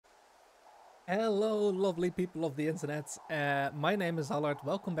Hello, lovely people of the internet. My name is Allard.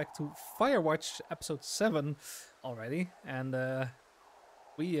 Welcome back to Firewatch episode 7 already. And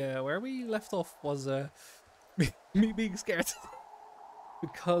where we left off was me being scared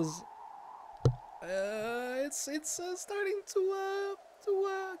because it's starting to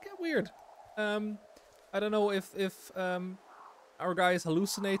get weird. I don't know if our guy is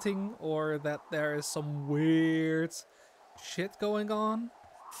hallucinating or that there is some weird shit going on.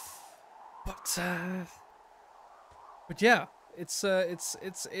 But yeah, it's there's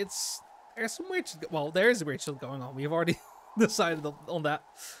some weird shit. Well, there is weird shit going on. We've already decided on that.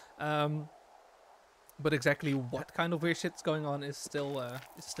 But exactly what kind of weird shit's going on is still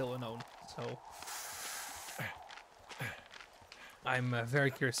unknown. So I'm very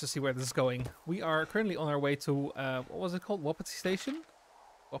curious to see where this is going. We are currently on our way to what was it called? Wapiti Station,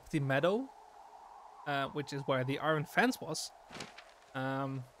 Wapiti Meadow, which is where the iron fence was.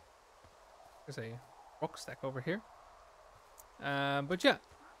 There's a rock stack over here. But yeah,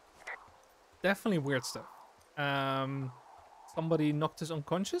 definitely weird stuff. Somebody knocked us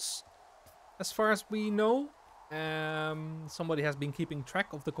unconscious, as far as we know. Somebody has been keeping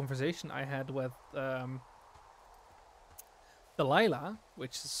track of the conversation I had with Delilah,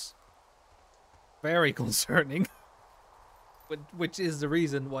 which is very concerning. Which is the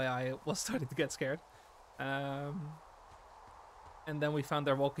reason why I was starting to get scared. And then we found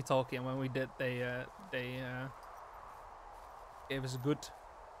their walkie-talkie, and when we did, they gave us a good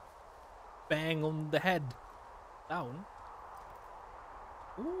bang on the head. Down.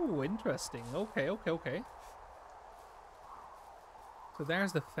 Ooh, interesting. Okay. So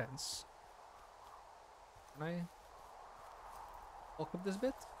there's the fence. Can I walk up this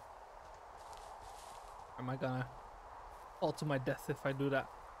bit? Or am I gonna fall to my death if I do that?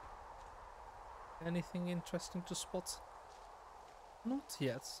 Anything interesting to spot? Not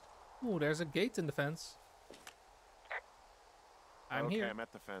yet. Oh, there's a gate in the fence. I'm here. I'm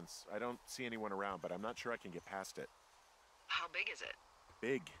at the fence. I don't see anyone around, but I'm not sure I can get past it. How big is it?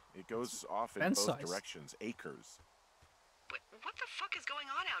 Big. It goes off in fence both size. directions. Acres. What the fuck is going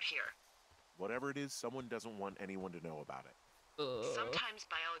on out here? Whatever it is, someone doesn't want anyone to know about it. Sometimes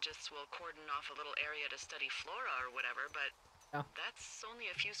biologists will cordon off a little area to study flora or whatever, but Yeah. that's only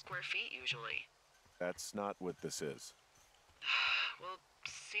a few square feet usually. That's not what this is. Well,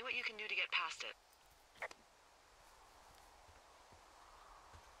 see what you can do to get past it.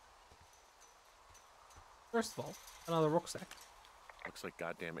 First of all, another rock stack. Looks like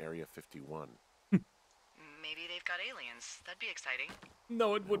goddamn Area 51. Maybe they've got aliens. That'd be exciting.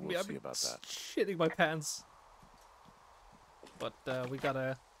 No, it wouldn't we'll be. see I'm about that. shitting my pants. But we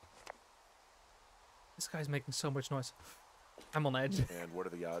gotta. This guy's making so much noise. I'm on edge. And what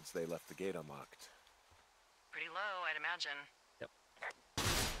are the odds they left the gate unlocked? Pretty low, I'd imagine. Yep.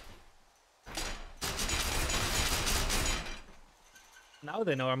 Now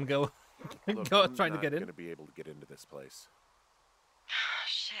they know I'm Look, trying to get in. I'm not gonna be able to get into this place.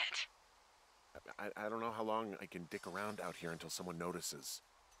 Shit. I don't know how long I can dick around out here until someone notices.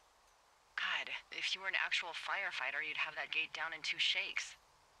 God, if you were an actual firefighter, you'd have that gate down in 2 shakes.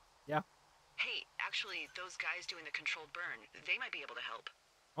 Yeah. Hey, actually, those guys doing the controlled burn, they might be able to help.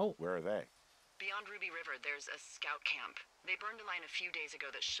 Oh. Where are they? Beyond Ruby River, there's a scout camp. They burned a line a few days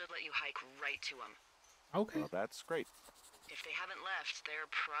ago that should let you hike right to them. Okay. Well, that's great. If they haven't left, they're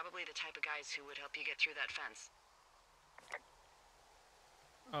probably the type of guys who would help you get through that fence.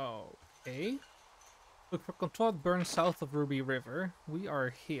 Okay. Look for controlled burn south of Ruby River. We are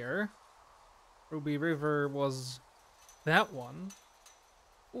here. Ruby River was that one.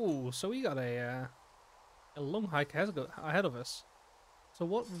 Ooh, so we got a long hike ahead of us. So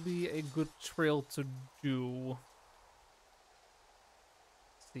what would be a good trail to do?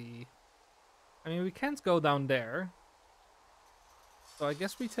 Let's see. I mean, we can't go down there. So I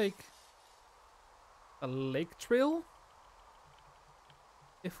guess we take a lake trail,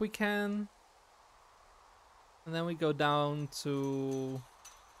 if we can. And then we go down to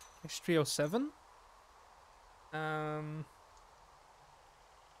H307.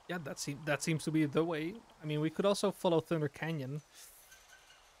 Yeah, that seems to be the way. I mean, we could also follow Thunder Canyon.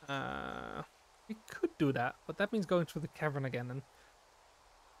 We could do that, but that means going through the cavern again, and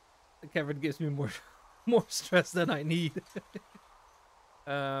the cavern gives me more stress than I need.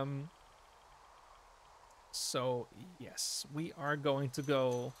 So yes, we are going to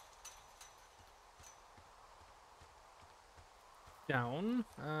go down.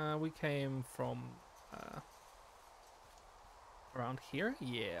 We came from around here.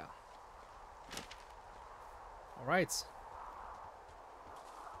 Yeah. All right.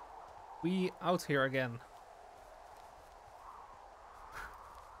 We out here again.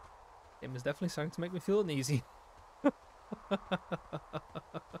 Game is definitely starting to make me feel uneasy.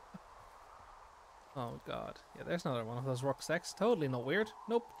 Oh god. Yeah, there's another one of those rock stacks. Totally not weird.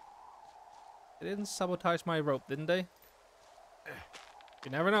 Nope. They didn't sabotage my rope, didn't they?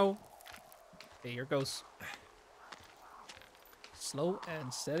 You never know. Okay, here goes. Slow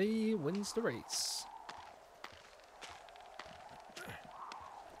and steady wins the race.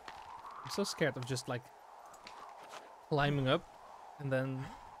 I'm so scared of just like climbing up and then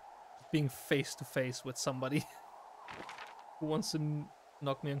being face to face with somebody who wants to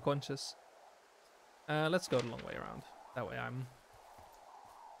knock me unconscious. Let's go the long way around. That way I'm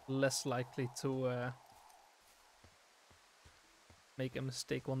less likely to make a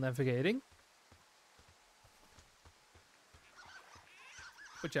mistake while navigating.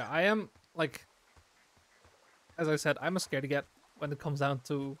 But yeah, I am, like, as I said, I'm a scaredy cat when it comes down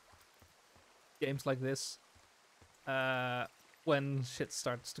to games like this. When shit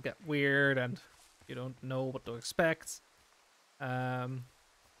starts to get weird and you don't know what to expect.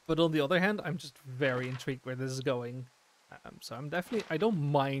 But on the other hand, I'm just very intrigued where this is going. So I'm definitely, I don't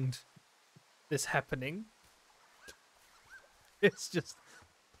mind this happening. It's just,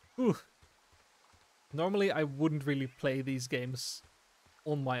 ooh. Normally I wouldn't really play these games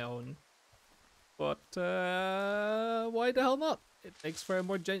on my own. But why the hell not? It makes for a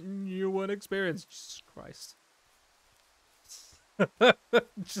more genuine experience. Jesus Christ.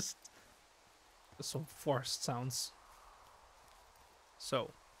 Just some forced sounds.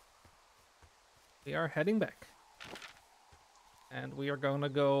 So, we are heading back. And we are gonna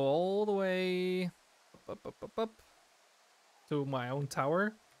go all the way up to my own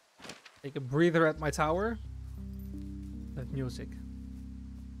tower. Take a breather at my tower. That music.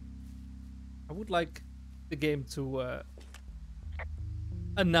 I would like the game to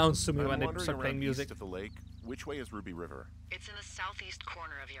announce to me when they start playing music. East of the lake. Which way is Ruby River? It's in the southeast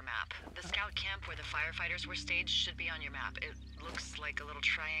corner of your map. The scout camp where the firefighters were staged should be on your map. It looks like a little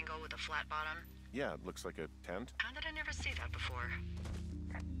triangle with a flat bottom. Yeah, it looks like a tent. How did I never see that before?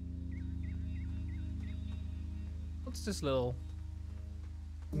 What's this little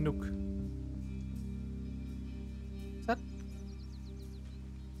nook? Is that?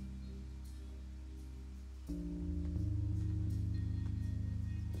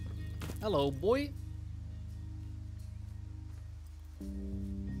 Hello, boy.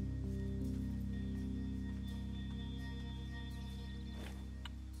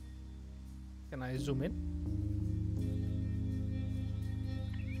 Can I zoom in?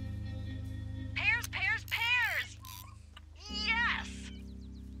 Pears, pears, pears! Yes!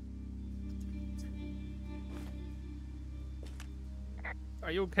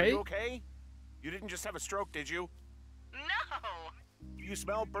 Are you okay? Are you okay? You didn't just have a stroke, did you? No! You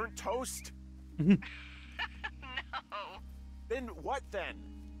smell burnt toast? No! Then what then?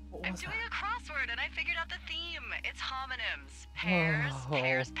 I'm doing a crossword and I figured out the theme. It's homonyms. Pears, Oh.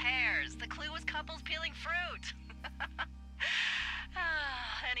 pears, pears. The clue was couples peeling fruit.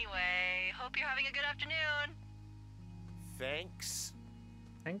 Anyway, hope you're having a good afternoon. Thanks.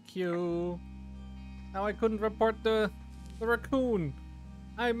 Thank you. Now I couldn't report the raccoon.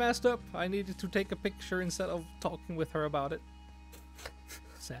 I messed up. I needed to take a picture instead of talking with her about it.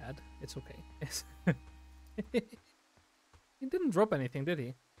 Sad. It's okay. He didn't drop anything, did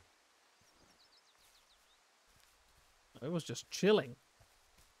he? It was just chilling.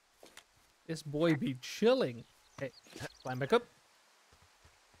 This boy be chilling. Okay, climb back up.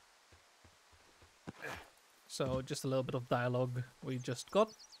 So, just a little bit of dialogue we just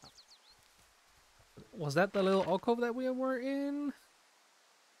got. Was that the little alcove that we were in?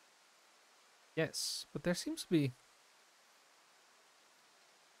 Yes, but there seems to be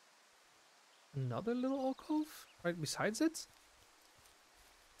another little alcove right besides it?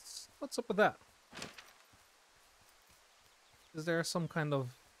 What's up with that? Is there some kind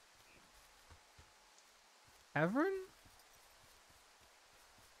of cavern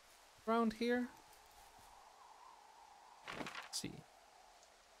around here? Let's see.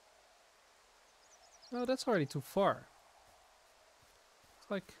 No, that's already too far.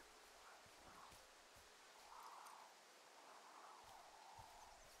 It's like...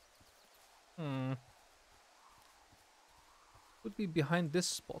 Would be behind this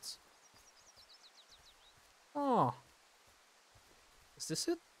spot. Oh. Is this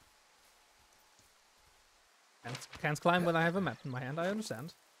it? Can't climb when I have a map in my hand, I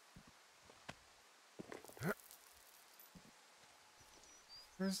understand.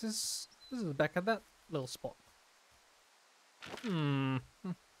 Where's this? This is back at that little spot.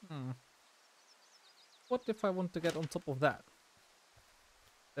 What if I want to get on top of that?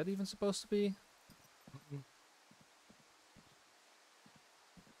 Is that even supposed to be?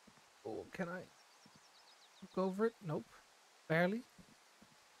 Oh, can I go over it? Nope. Barely.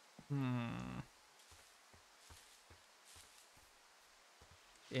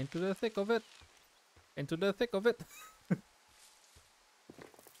 Into the thick of it. Into the thick of it.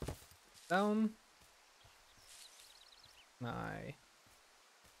 Down. I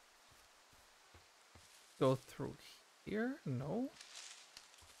go through here? No.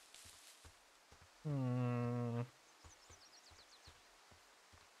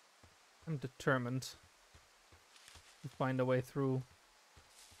 I'm determined to find a way through.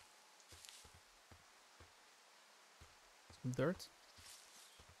 Some dirt.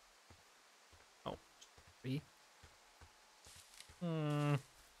 Oh, tree.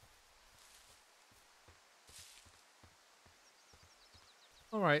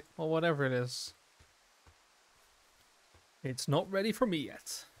 Alright, well, whatever it is. It's not ready for me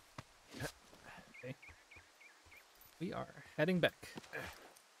yet. Okay. We are heading back.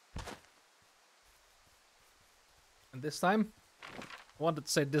 And this time, I wanted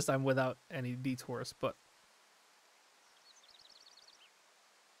to say this time without any detours, but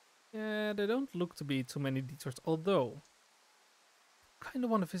yeah, there don't look to be too many detours, although I kind of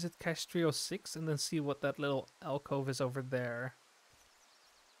want to visit Cache 306 and then see what that little alcove is over there.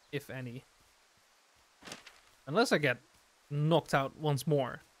 If any. Unless I get knocked out once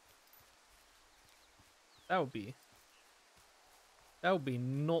more. That would be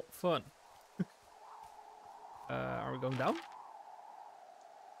not fun. Are we going down?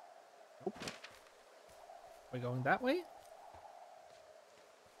 Nope. Are we going that way?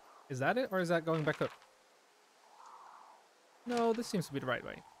 Is that it, or is that going back up? No, this seems to be the right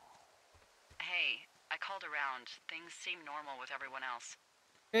way. Hey, I called around. Things seem normal with everyone else.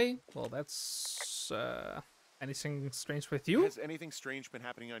 Okay, well that's anything strange with you? Has anything strange been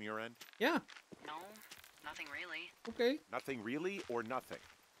happening on your end? Yeah. No, nothing really. Okay. Nothing really or nothing?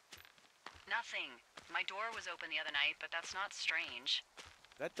 Nothing. My door was open the other night, but that's not strange.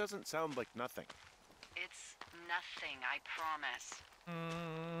 That doesn't sound like nothing. It's nothing, I promise.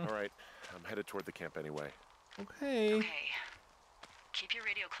 All right, I'm headed toward the camp anyway. Okay. Okay. Keep your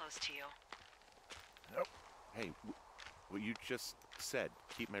radio close to you. Oh, hey, what you just said,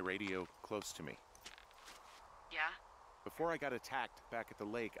 keep my radio close to me. Yeah? Before I got attacked back at the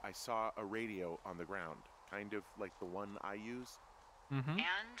lake, I saw a radio on the ground, kind of like the one I use. Mm-hmm.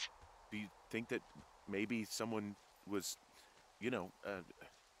 And? Do you think that maybe someone was, I don't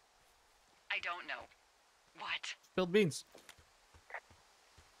know. What? Spilled beans.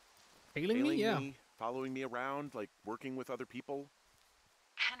 Hailing me? Yeah. Following me around, like working with other people?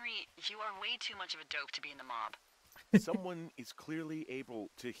 Henry, you are way too much of a dope to be in the mob. Someone is clearly able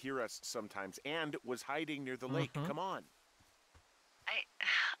to hear us sometimes and was hiding near the lake. Come on.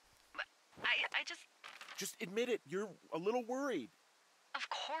 I just... Just admit it. You're a little worried. Of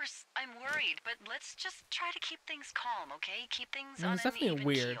course, I'm worried, but let's just try to keep things calm, okay? Keep things No, on it's an definitely even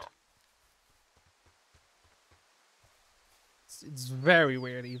weird. keel. It's very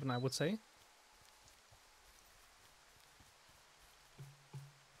weird, even, I would say.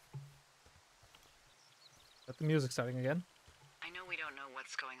 Got the music starting again. I know we don't know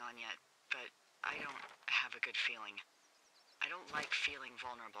what's going on yet, but I don't have a good feeling. I don't like feeling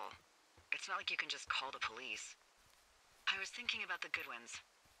vulnerable. It's not like you can just call the police. I was thinking about the Goodwins.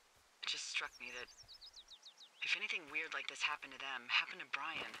 It just struck me that if anything weird like this happened to them, happened to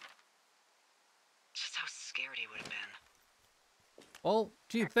Brian, just how scared he would have been. Well,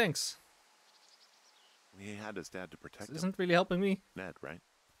 gee, thanks. He had his dad to protect This him. isn't really helping me. Ned, right?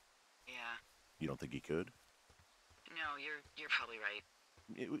 Yeah. You don't think he could? No, you're probably right.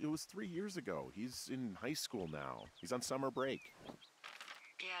 It was 3 years ago. He's in high school now. He's on summer break.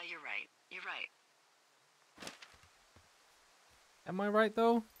 Yeah, you're right. You're right. Am I right,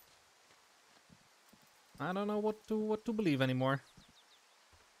 though? I don't know what to believe anymore.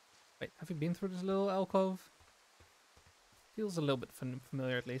 Wait, have you been through this little alcove? Feels a little bit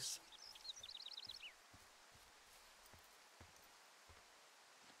familiar, at least.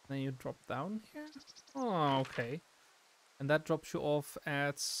 Then you drop down here? Oh, okay. And that drops you off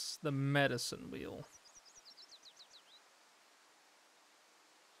at the medicine wheel.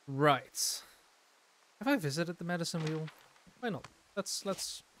 Right. Have I visited the medicine wheel? Why not?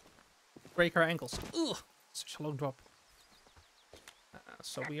 Let's break our ankles. Ugh! Such a long drop.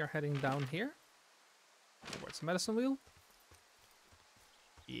 So we are heading down here. Towards the medicine wheel.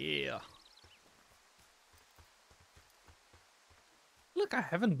 Yeah. Look, I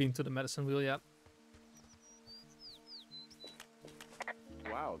haven't been to the medicine wheel yet.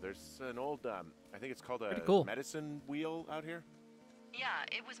 Wow, there's an old, I think it's called a Pretty cool. medicine wheel out here. Yeah,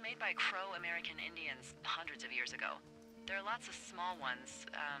 it was made by Crow American Indians hundreds of years ago. There are lots of small ones,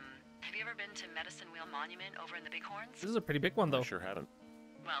 Have you ever been to Medicine Wheel Monument over in the Bighorns? This is a pretty big one, though. I sure haven't.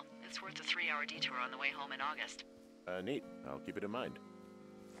 Well, it's worth a 3-hour detour on the way home in August. Neat. I'll keep it in mind.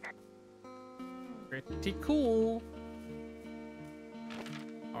 Pretty cool.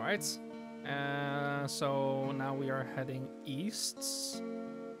 All right. So now we are heading east.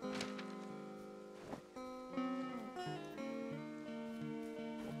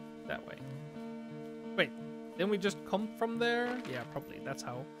 That way. Wait, didn't we just come from there? Yeah, probably. That's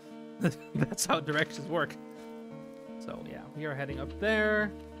how. That's how directions work. So yeah, we are heading up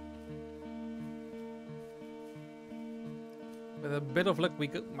there. With a bit of luck, we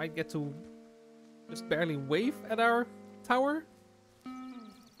might get to just barely wave at our tower.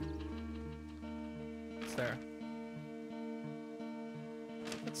 It's there.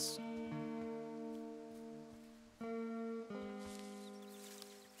 Let's...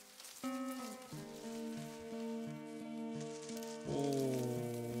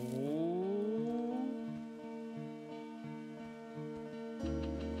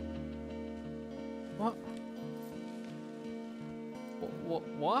 What?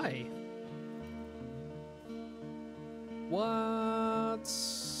 Why?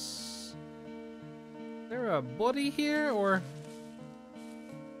 What's... there a body here, or...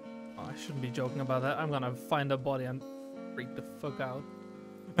 oh, I shouldn't be joking about that. I'm gonna find a body and freak the fuck out.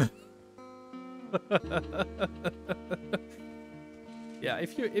 Yeah,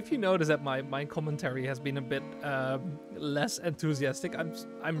 if you notice that my commentary has been a bit less enthusiastic,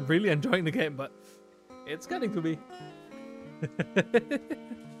 I'm really enjoying the game, but it's getting to me.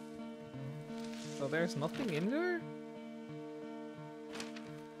 So there's nothing in there?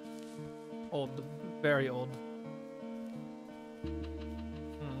 Old, very old.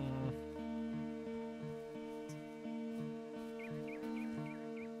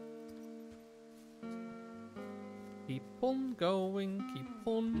 Keep on going, keep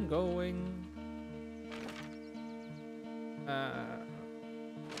on going.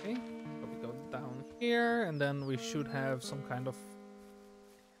 Okay, so we go down here, and then we should have some kind of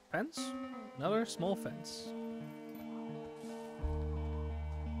fence. Another small fence.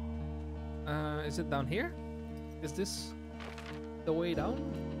 Is it down here? Is this the way down?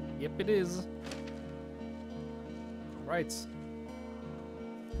 Yep, it is. Right.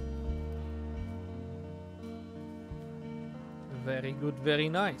 Very good, very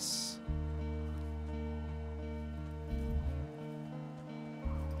nice.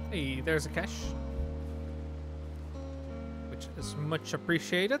 Hey, there's a cache. Which is much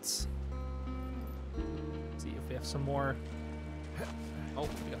appreciated. Let's see if we have some more. Oh,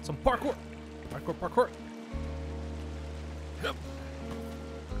 we got some parkour. Parkour, parkour. Yep.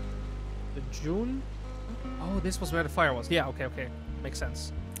 The June. Oh, this was where the fire was. Yeah, okay, okay. Makes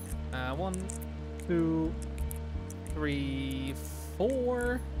sense. 1, 2, 3,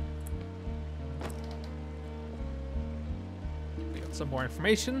 4. We got some more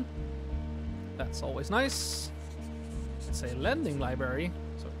information. That's always nice. It's a lending library.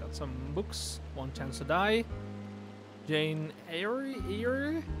 So we got some books. One Chance to Die. Jane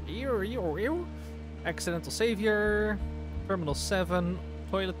Eyre. Accidental Savior. Terminal 7.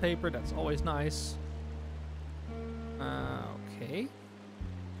 Toilet paper. That's always nice. Okay.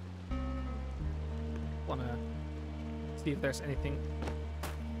 Wanna see if there's anything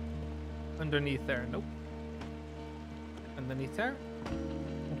underneath there. Nope. Underneath there.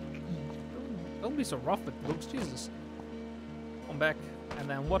 Don't be so rough with books, Jesus. Come back. And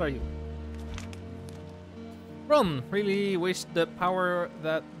then what are you? Run! Really wish the powers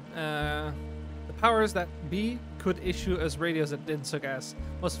that be could issue us radios that didn't suck ass.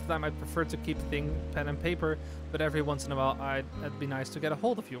 Most of the time I'd prefer to keep pen and paper, but every once in a while it'd be nice to get a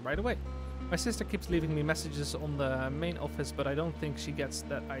hold of you right away. My sister keeps leaving me messages on the main office, but I don't think she gets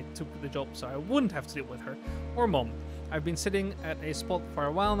that I took the job, so I wouldn't have to deal with her. Or Mom. I've been sitting at a spot for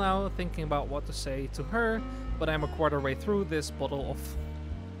a while now, thinking about what to say to her, but I'm a quarter way through this bottle of...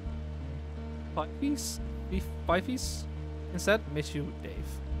 Fifies? Instead, miss you, Dave.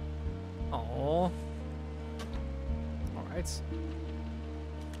 Aww. Alright.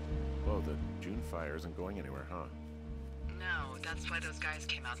 Whoa, the June fire isn't going anywhere, huh? No, that's why those guys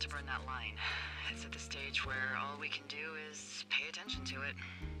came out to burn that line. It's at the stage where all we can do is pay attention to it.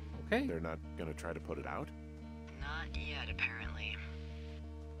 Okay. They're not gonna try to put it out? Not yet, apparently.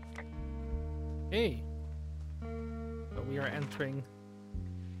 Hey. So we are entering...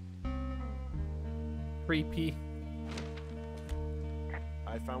 creepy.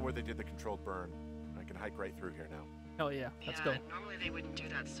 I found where they did the controlled burn. I can hike right through here now. Hell yeah, let's go. Normally they wouldn't do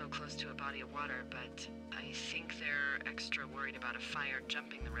that so close to a body of water, but I think they're extra worried about a fire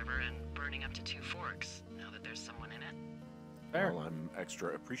jumping the river and burning up to 2 forks, now that there's someone in it. Fair. Well, I'm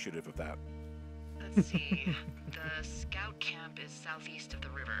extra appreciative of that. Let's see. The scout camp is southeast of the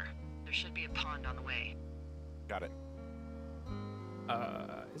river. There should be a pond on the way. Got it.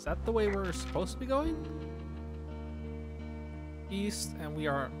 Is that the way we're supposed to be going? East, and we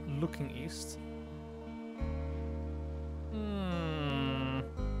are looking east. I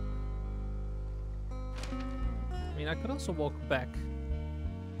mean, I could also walk back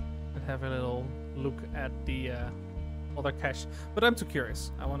and have a little look at the other cache, but I'm too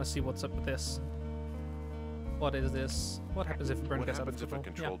curious. I want to see what's up with this. What is this? What happens if a burn What gets out of happens if control? a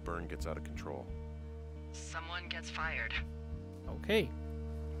controlled burn gets out of control? Someone gets fired. Yeah. Okay.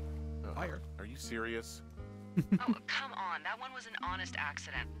 Ugh, Fired. Are you serious? Oh, come on. That one was an honest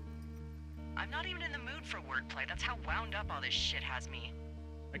accident. I'm not even in the mood for wordplay. That's how wound up all this shit has me.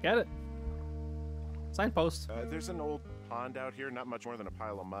 I get it. Signpost. There's an old pond out here, not much more than a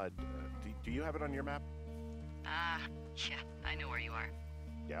pile of mud. Do you have it on your map? Yeah, I know where you are.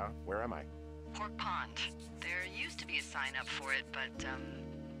 Yeah? Where am I? Pork Pond. There used to be a sign up for it, but,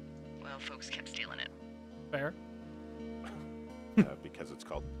 well, folks kept stealing it. Fair. Because it's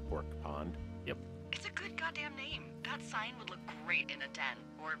called Pork Pond. Yep. It's a good goddamn name. That sign would look great in a den,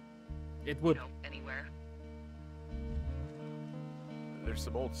 or, It would. you know, anywhere. There's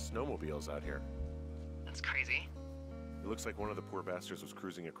some old snowmobiles out here. That's crazy. It looks like one of the poor bastards was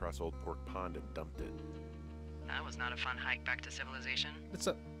cruising across Old Pork Pond and dumped it. That was not a fun hike back to civilization. It's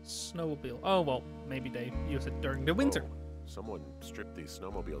a snowmobile. Oh, well, maybe they use it during the winter. Oh, someone stripped these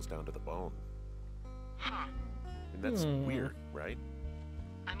snowmobiles down to the bone. Huh. And that's weird, right?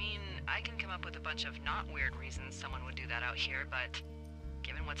 I mean, I can come up with a bunch of not weird reasons someone would do that out here, but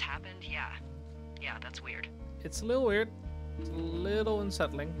given what's happened, yeah. Yeah, that's weird. It's a little weird. It's a little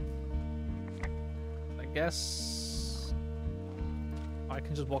unsettling. I guess I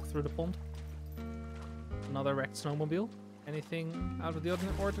can just walk through the pond. Another wrecked snowmobile. Anything out of the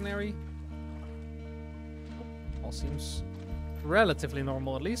ordinary? All seems relatively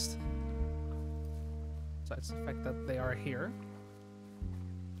normal, at least. Besides the fact that they are here.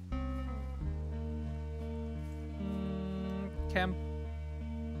 Camp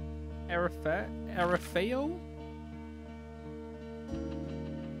Arafeo?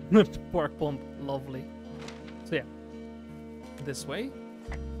 Pork pond, lovely. So yeah, this way.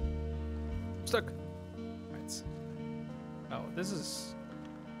 Stuck. Right. Oh, this is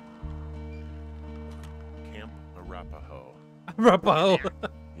Camp Arapaho. Arapaho.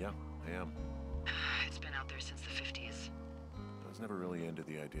 Yeah, I am. It's been out there since the 50s. I was never really into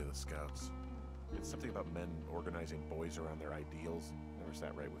the idea of the Scouts. It's something about men organizing boys around their ideals. Never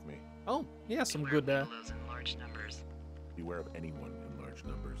sat right with me. Oh, yeah, some Beware good. of Weirdos in large numbers. Beware of anyone in large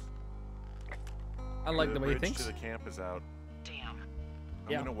numbers. I like the way he bridge thinks. to the camp is out. Damn.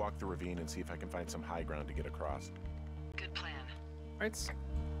 I'm Yeah. gonna walk the ravine and see if I can find some high ground to get across. Good plan. Right.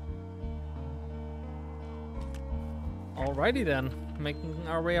 Alrighty then, making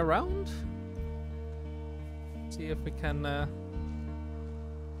our way around. See if we can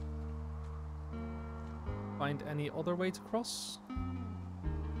find any other way to cross.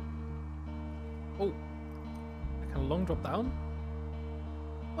 Oh, I can long drop down.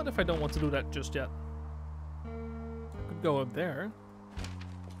 What if I don't want to do that just yet? I could go up there.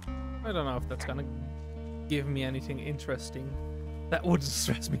 I don't know if that's gonna give me anything interesting. That wouldn't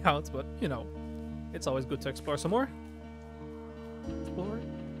stress me out, but you know, it's always good to explore some more. Explore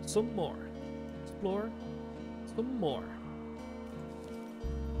some more. Explore some more.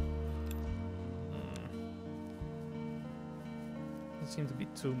 Doesn't seem to be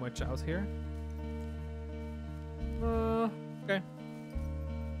too much out here. Okay.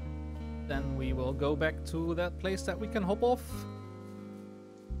 Then we will go back to that place that we can hop off.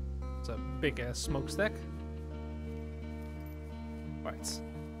 It's a big ass smokestack. Right.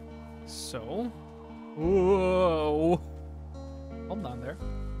 So. Whoa! Calm down there.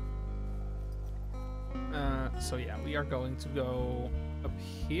 So yeah, we are going to go up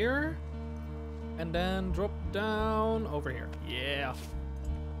here. And then drop down over here. Yeah.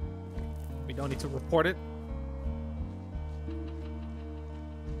 We don't need to report it.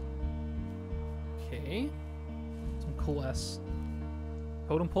 Okay. Some cool ass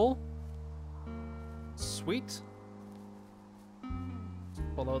totem pole. Sweet.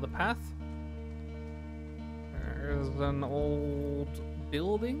 Follow the path. There's an old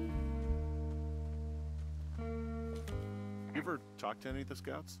building. You ever talked to any of the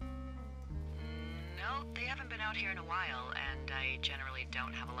Scouts? No, they haven't been out here in a while, and I generally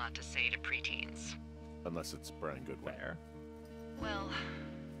don't have a lot to say to preteens. Unless it's Brian Goodwin. Fair. Well,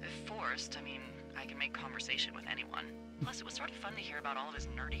 if forced, I mean, I can make conversation with anyone. Plus, it was sort of fun to hear about all of his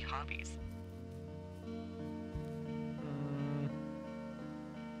nerdy hobbies.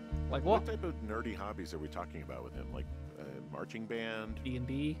 Like What what? type of nerdy hobbies are we talking about with him? Like marching band?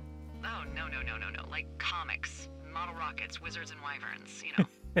 D&D? Oh, no. Like comics, model rockets, wizards and wyverns, you know.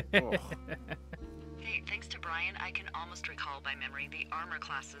 Oh, Hey, thanks to Brian, I can almost recall by memory the armor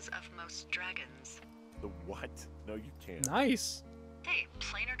classes of most dragons. the what? No, you can't. Nice. Hey,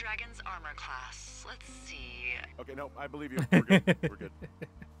 planar dragon's armor class. Let's see. Okay, no, I believe you. We're good. We're good.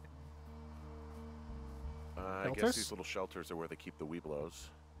 I guess Shelters? these little shelters are where they keep the Weeblos.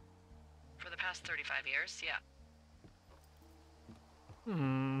 For the past 35 years, yeah.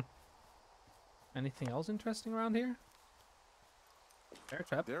 Anything else interesting around here? Bear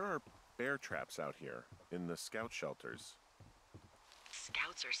trap. There are bear traps out here in the scout shelters.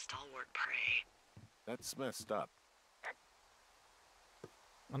 Scouts are stalwart prey. That's messed up.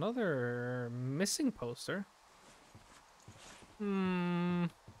 Another missing poster.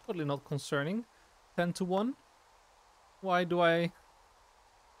 Totally not concerning. 10 to 1. Why do I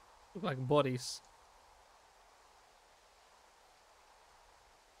look like bodies?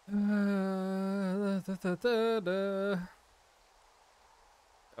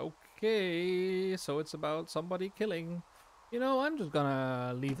 Okay, so it's about somebody killing. You know, I'm just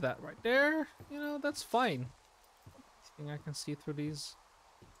gonna leave that right there. You know, that's fine. Anything I can see through these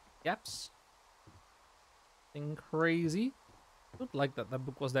gaps? Nothing crazy. Don't like that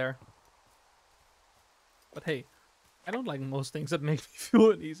book was there. But hey, I don't like most things that make me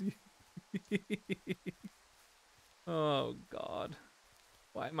feel uneasy. Oh god.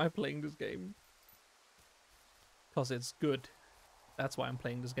 Why am I playing this game? Because it's good. That's why I'm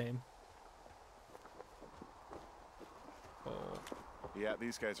playing this game. Oh. Yeah,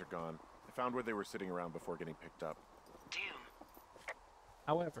 these guys are gone. I found where they were sitting around before getting picked up. Damn.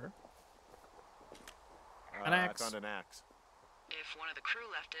 However, an axe. I found an axe. If one of the crew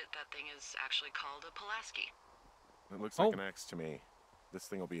left it, that thing is actually called a Pulaski. It looks like Oh. an axe to me. This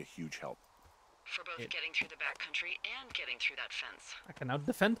thing will be a huge help. For both It- getting through the backcountry and getting through that fence. I can now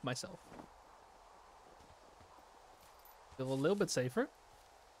defend myself. Feel a little bit safer.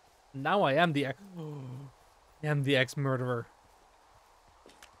 Now I am the ex-murderer.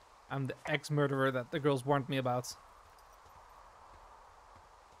 I'm the ex-murderer that the girls warned me about.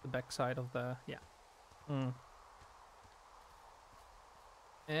 The backside of the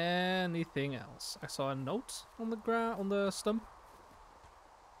Anything else? I saw a note on the stump.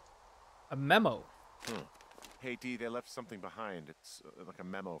 A memo. Hey, D, they left something behind. It's like a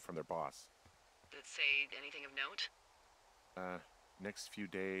memo from their boss. Did it say anything of note? Next few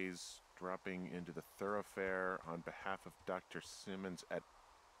days, dropping into the thoroughfare on behalf of Dr. Simmons at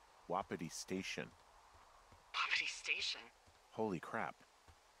Wapiti Station. Poverty Station. Holy crap.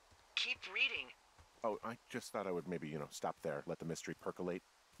 Keep reading. Oh, I just thought I would maybe, stop there, let the mystery percolate.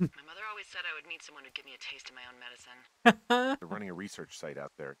 My mother always said I would meet someone who'd give me a taste of my own medicine. They're running a research site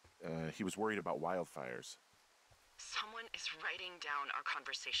out there. He was worried about wildfires. Someone is writing down our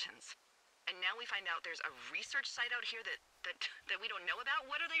conversations. And now we find out there's a research site out here that we don't know about?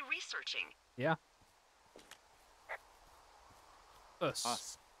 What are they researching? Yeah. Us.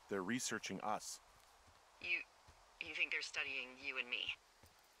 Us. They're researching us. You think they're studying you and me?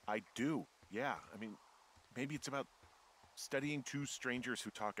 I do. Yeah. I mean, maybe it's about studying two strangers who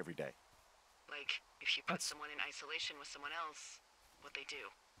talk every day. Like, if you put That's- someone in isolation with someone else, what they do.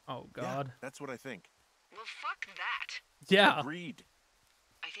 Oh Yeah, god. that's what I think. Well, fuck that. Yeah. Agreed.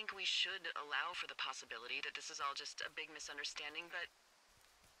 I think we should allow for the possibility that this is all just a big misunderstanding,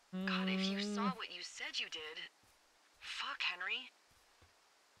 but God, if you saw what you said you did, fuck, Henry.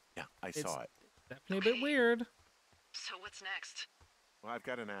 Yeah, I It's- saw it. Definitely a bit Okay. weird. So what's next? Well, I've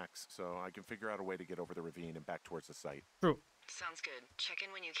got an axe, so I can figure out a way to get over the ravine and back towards the site. True. Sounds good. Check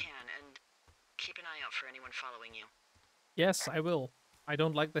in when you can, and keep an eye out for anyone following you. Yes, I will. I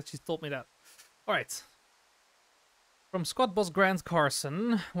don't like that she told me that. Alright. From Scott Boss Grant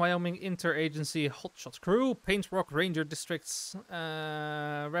Carson, Wyoming Interagency Hotshot Crew, Paints Rock Ranger Districts,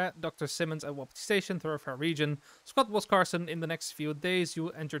 Dr. Simmons at Wapiti Station, Thoroughfare Region. Scott Boss Carson, in the next few days, you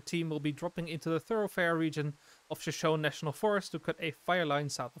and your team will be dropping into the Thoroughfare Region of Shoshone National Forest to cut a fire line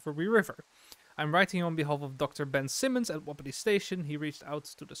south of Ruby River. I'm writing on behalf of Dr. Ben Simmons at Wapiti Station. He reached out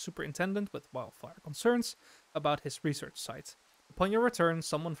to the superintendent with wildfire concerns about his research site. Upon your return,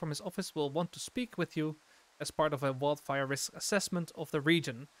 someone from his office will want to speak with you as part of a wildfire risk assessment of the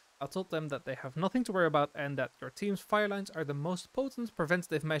region. I told them that they have nothing to worry about and that your team's fire lines are the most potent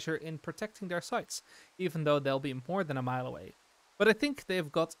preventative measure in protecting their sites, even though they'll be more than a mile away. But I think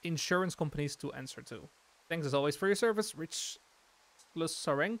they've got insurance companies to answer to. Thanks as always for your service, Rich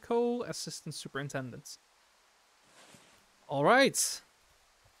Lusarenko, Assistant Superintendent. Alright.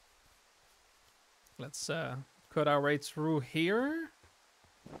 Let's cut our way through here.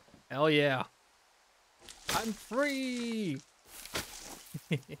 Hell yeah. I'm free!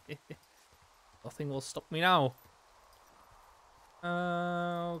 Nothing will stop me now.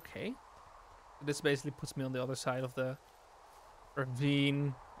 Okay. This basically puts me on the other side of the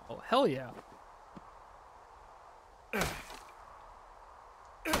ravine. Oh, hell yeah.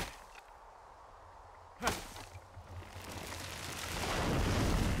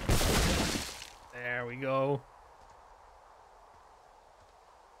 There we go.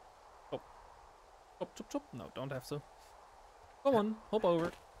 Oh. Chop, chop, chop. No, don't have to. Come on, hop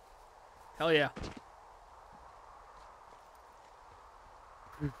over. Hell yeah.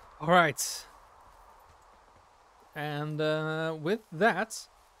 Alright. And with that,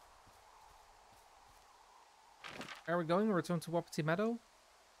 where are we going? Return to Wapiti Meadow?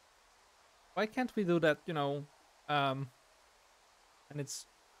 Why can't we do that, you know, and it's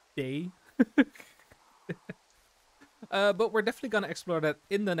day? But we're definitely gonna explore that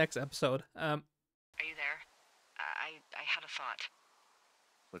in the next episode. Are you there? I had a thought.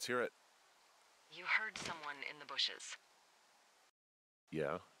 Let's hear it. You heard someone in the bushes.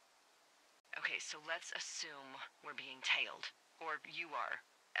 Yeah. Okay, so let's assume we're being tailed. Or you are,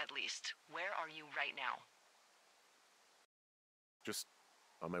 at least. Where are you right now? Just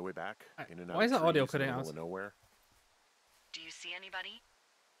on my way back. In and out Why is of the audio trees in the cutting middle out? of nowhere. Do you see anybody?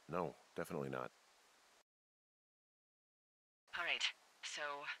 No, definitely not. All right, so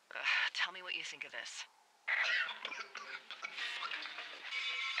tell me what you think of this.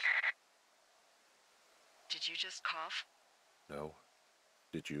 Did you just cough? No.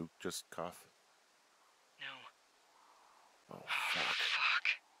 Did you just cough? No. Oh, Fuck.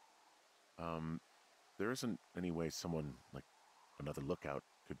 There isn't any way someone, like, another lookout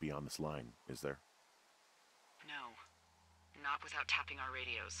could be on this line, is there? No. Not without tapping our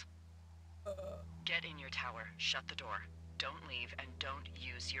radios. Get in your tower, shut the door. Don't leave, and don't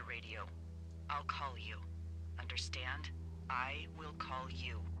use your radio. I'll call you. Understand? I will call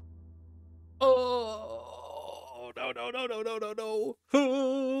you. Oh no no no no no no no!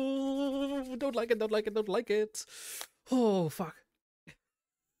 Oh, don't like it! Don't like it! Don't like it! Oh fuck!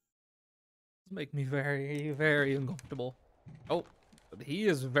 Make me very very uncomfortable. Oh, but he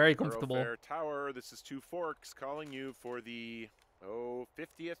is very comfortable. Thoroughfare Tower, this is Two Forks calling you for the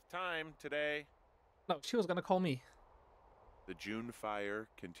 50th time today. No, she was gonna call me. The June fire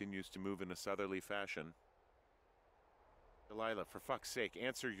continues to move in a southerly fashion. Delilah, for fuck's sake,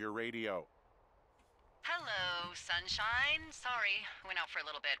 answer your radio. Hello, sunshine. Sorry, went out for a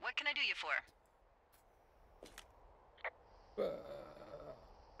little bit. What can I do you for?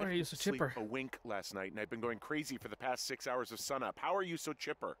 Why are you so Sleep chipper? a wink last night, and I've been going crazy for the past 6 hours of sunup. How are you so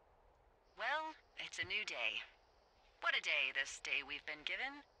chipper? Well, it's a new day. What a day, this day we've been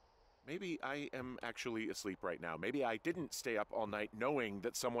given. Maybe I am actually asleep right now. Maybe I didn't stay up all night knowing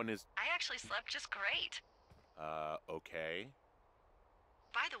that someone is... I actually slept just great. Okay.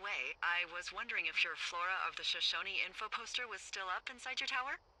 By the way, I was wondering if your Flora of the Shoshone info poster was still up inside your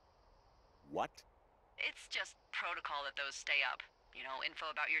tower? What? It's just protocol that those stay up. You know,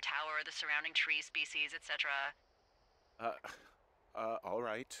 info about your tower, the surrounding tree species, etc. All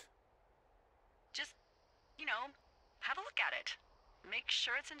right. Just, you know, have a look at it. Make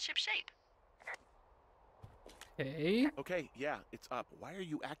sure it's in ship shape. Hey. Okay, yeah, it's up. Why are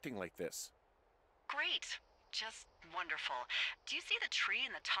you acting like this? Great. Just wonderful. Do you see the tree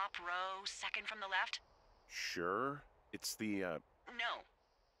in the top row, second from the left? Sure. It's the, No.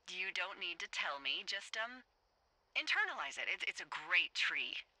 You don't need to tell me. Just, internalize it. It's a great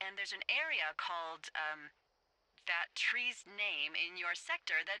tree. And there's an area called, that tree's name in your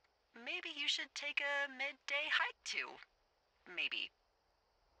sector that maybe you should take a midday hike to. Maybe.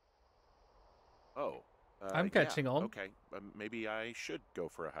 Oh. I'm catching on. Okay, maybe I should go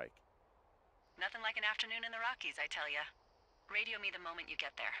for a hike. Nothing like an afternoon in the Rockies, I tell ya. Radio me the moment you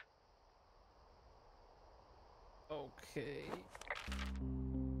get there. Okay.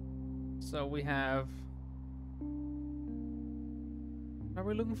 So we have... What are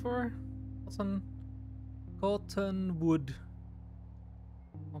we looking for? Cottonwood.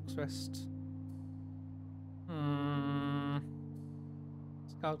 Oxrest.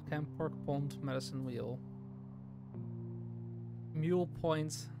 Scout Camp, Pork Pond, Medicine Wheel. Mule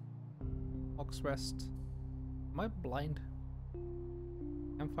Point. Oxrest. Am I blind?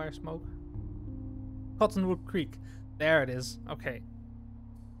 Campfire smoke. Cottonwood Creek. There it is. Okay.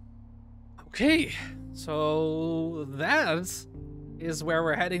 Okay. So that is where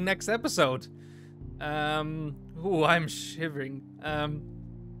we're heading next episode. Ooh, I'm shivering.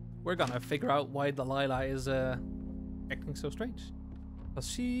 We're gonna figure out why Delilah is acting so strange. Because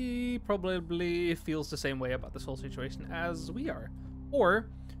she probably feels the same way about this whole situation as we are. Or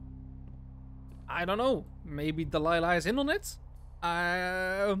I don't know. Maybe Delilah is in on it?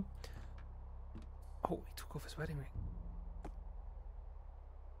 Oh, he took off his wedding ring.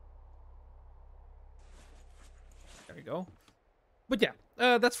 There we go. But yeah,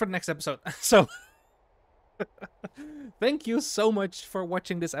 that's for the next episode. So, thank you so much for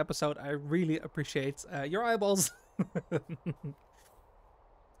watching this episode. I really appreciate your eyeballs.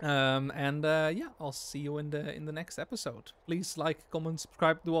 Yeah, I'll see you in the next episode. Please like, comment,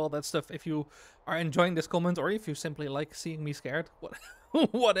 subscribe, do all that stuff if you are enjoying this comment, or if you simply like seeing me scared.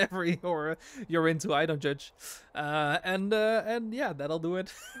 Whatever you're into, I don't judge. Yeah, that'll do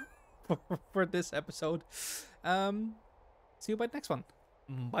it for this episode. See you by the next one.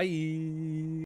 Bye.